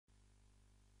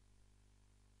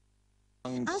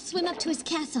I'll swim up to his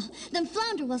castle. Then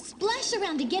Flounder will splash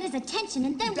around to get his attention,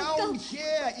 and then we'll go... Down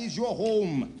here is your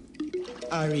home.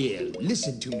 Ariel,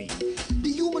 listen to me.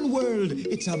 The human world,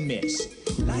 it's a mess.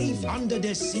 Life under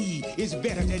the sea is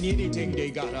better than anything they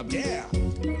got up there.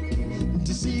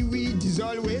 The seaweed is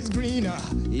always greener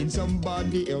in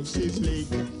somebody else's lake.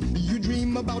 You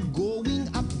dream about going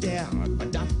up there,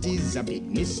 but that is a big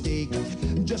mistake.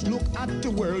 Just look at the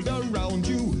world around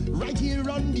you, right here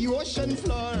on the ocean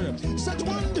floor. Such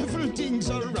wonderful things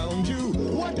around you.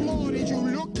 What more are you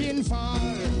looking for?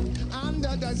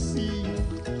 Under the sea,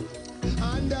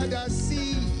 under the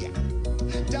sea.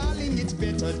 Darling, it's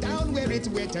better down where it's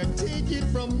wetter. Take it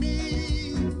from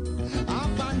me.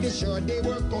 Up on the shore, they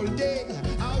work all day.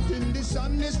 Out in the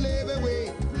sun, they slave away.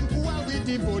 While we're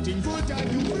devoting full time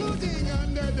to floating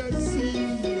under the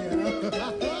sea.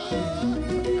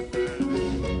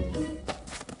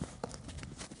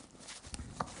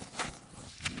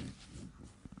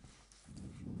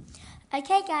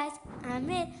 Okay, guys, I'm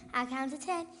in. I'll count to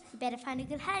 10. You better find a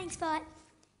good hiding spot.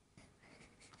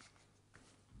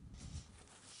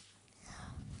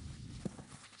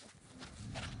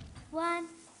 1,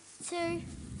 2,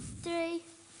 3,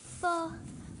 4,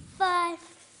 5,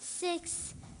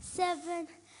 6, 7,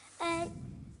 8,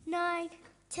 9,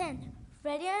 10.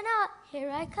 Ready or not,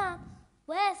 here I come.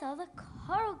 Where's all the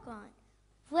coral gone?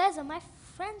 Where's all my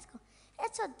friends gone?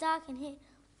 It's so dark in here.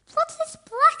 What's this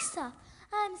black stuff?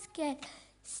 I'm scared.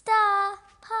 Star,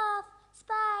 Puff,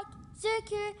 Spike,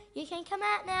 Zuku, you can come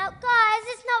out now. Guys,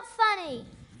 it's not funny.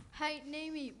 Hey,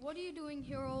 Nemi, what are you doing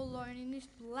here all alone in this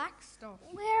black stuff?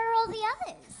 Where are all the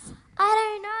others? I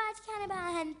don't know. I just can't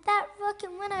about and that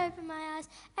rocket went over my eyes.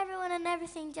 Everyone and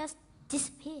everything just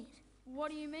disappeared.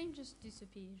 What do you mean just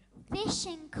disappeared? Fish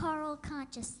and coral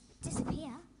can't just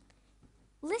disappear.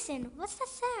 Listen, what's that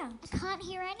sound? I can't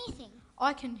hear anything.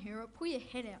 I can hear it. Pull your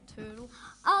head out, turtle.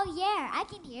 Oh yeah, I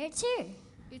can hear it too.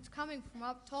 It's coming from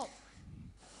up top.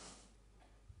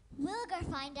 We'll go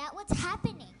find out what's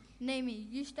happening. Nemi,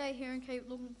 you stay here and keep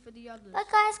looking for the others. But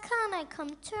guys, can't I come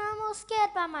too? I'm all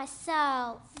scared by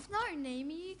myself. No,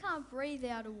 Nemi, you can't breathe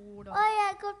out of water. Oh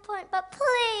yeah, good point, but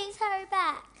please hurry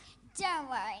back. Don't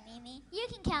worry, Nemi. You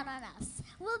can count on us.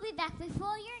 We'll be back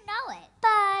before you know it.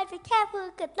 Bye, be careful,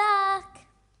 good luck.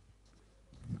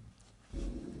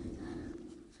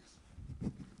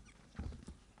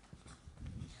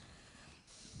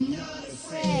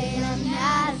 I'm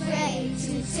not afraid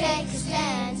to take a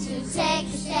stand, to take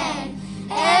a stand.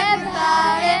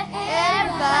 Everybody,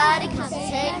 everybody, come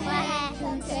take my hand,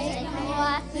 come take my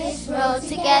walk this road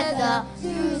together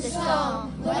through the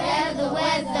storm, whatever the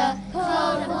weather,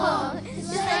 cold or warm.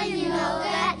 Just so you know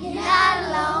that you're not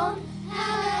alone.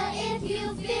 However, if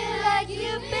you feel like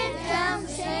you've been down the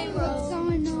same road. What's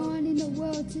going on in the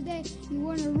world today? You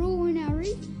want to ruin our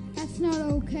reef? That's not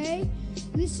okay.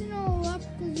 Listen all up,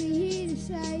 cause we're here to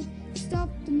say, stop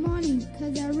the money,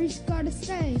 cause our reef's gotta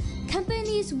stay.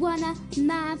 Companies wanna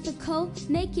mine for coal,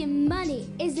 making money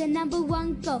is the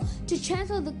 #1 goal. To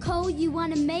transfer the coal, you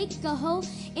wanna make a hole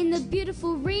in the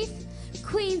beautiful reef,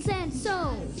 Queensland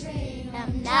soul.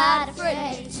 I'm not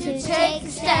afraid to take a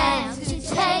stand, to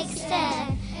take a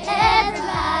stand.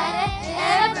 Everybody,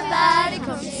 everybody,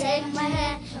 come take my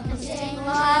hand, come take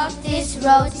my walk this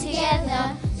road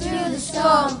together through the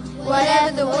storm,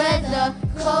 whatever the weather,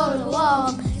 cold or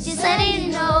warm. Just letting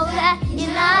you know that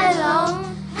you're not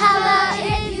alone. How about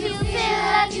if you feel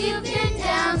like you've been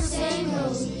down the same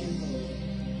road?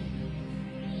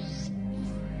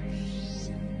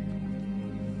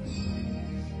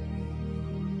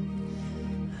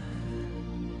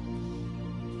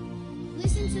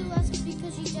 Listen to us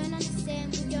because you don't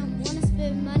understand. We don't want to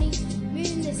spend money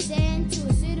moving the sand to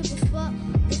a suitable spot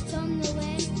that's on the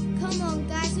land. Come on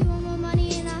guys, we want more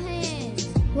money in our hands.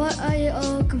 What are you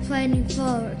all complaining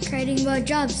for? Creating more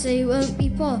jobs so you won't be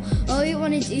poor. All we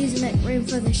want to do is make room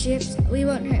for the ships. We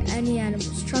won't hurt any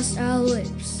animals. Trust our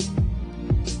lips.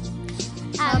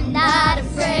 I'm not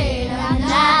afraid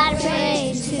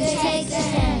to take a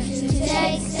stand, to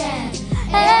take a stand.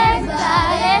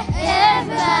 Everybody,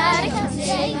 everybody, come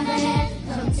take my hand,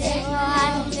 come take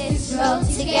my walk this road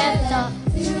together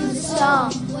through the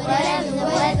storm, whatever the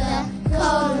weather,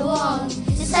 cold or warm.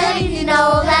 Just letting you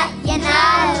know that you're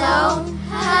not alone.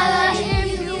 How about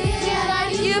if you feel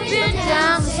like you've been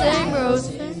down the same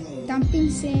road? Dumping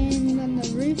sand on the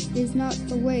roof is not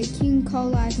the way. King coal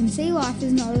life and sea life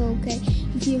is not okay.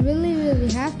 If you really,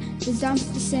 really have to dump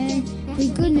the sand, for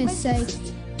goodness sake,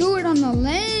 do it on the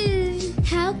land.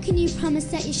 How can you promise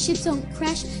that your ships won't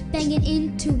crash, banging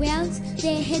into whales,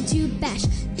 their heads you bash,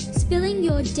 spilling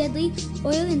your deadly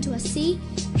oil into a sea?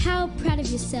 How proud of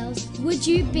yourselves would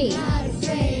you be?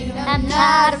 I'm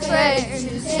not afraid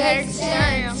to take a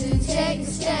stand, to take a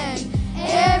stand.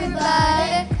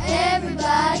 Everybody,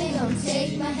 everybody, come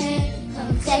take my hand,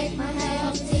 come take my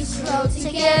hand. Let's roll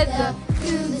together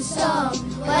through the storm,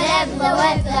 whatever the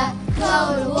weather,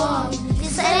 cold or warm.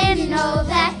 Just let you know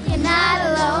that you're not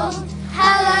alone.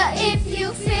 Holla if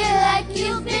you feel like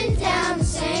you've been down the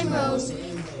same road.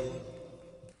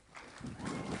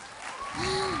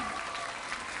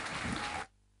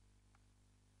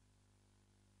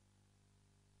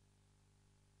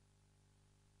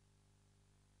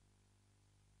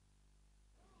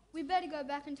 We better go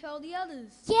back and tell the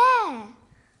others. Yeah.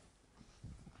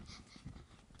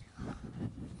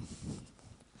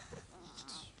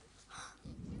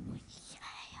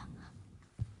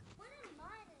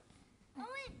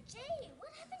 OMG,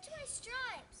 what happened to my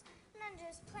stripes? And I'm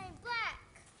just plain black.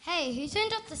 Hey, who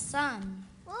turned off the sun?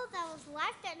 Well, that was a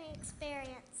life-threatening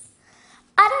experience.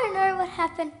 I don't know what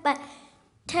happened, but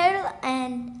Turtle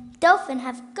and Dolphin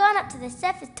have gone up to the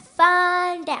surface to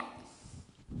find out.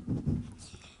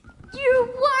 You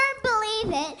won't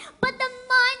believe it, but the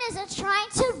miners are trying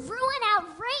to ruin our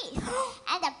reef.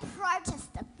 And the protests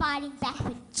are fighting back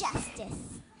with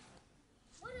justice.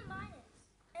 What are miners?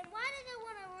 And why do they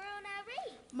want to ruin our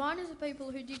reef? Miners are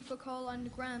people who dig for coal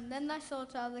underground, then they sell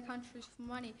it to other countries for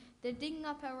money. They're digging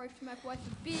up our reef to make way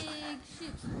for big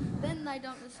ships. Then they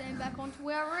dump the sand back onto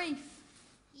our reef.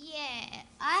 Yeah,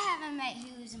 I have a mate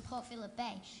who was in Port Phillip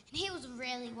Bay, and he was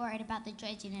really worried about the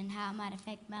dredging and how it might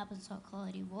affect Melbourne's high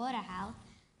quality water health.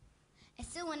 It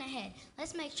still went ahead.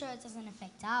 Let's make sure it doesn't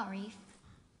affect our reef.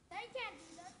 They can't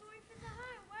do that. The reef is at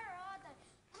home. Where are they?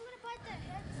 I'm going to bite their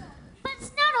heads off. But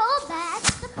it's not all bad.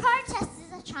 The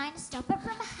protesters are trying to stop it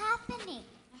from happening.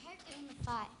 I hope they're in the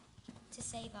fight to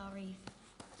save our reef.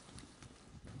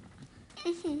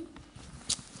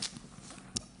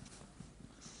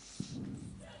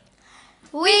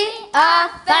 We are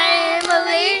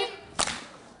family.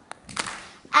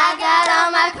 I got all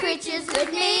my creatures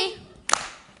with me.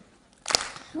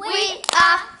 We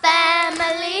are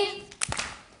family.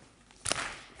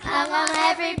 I want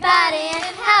everybody and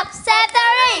help save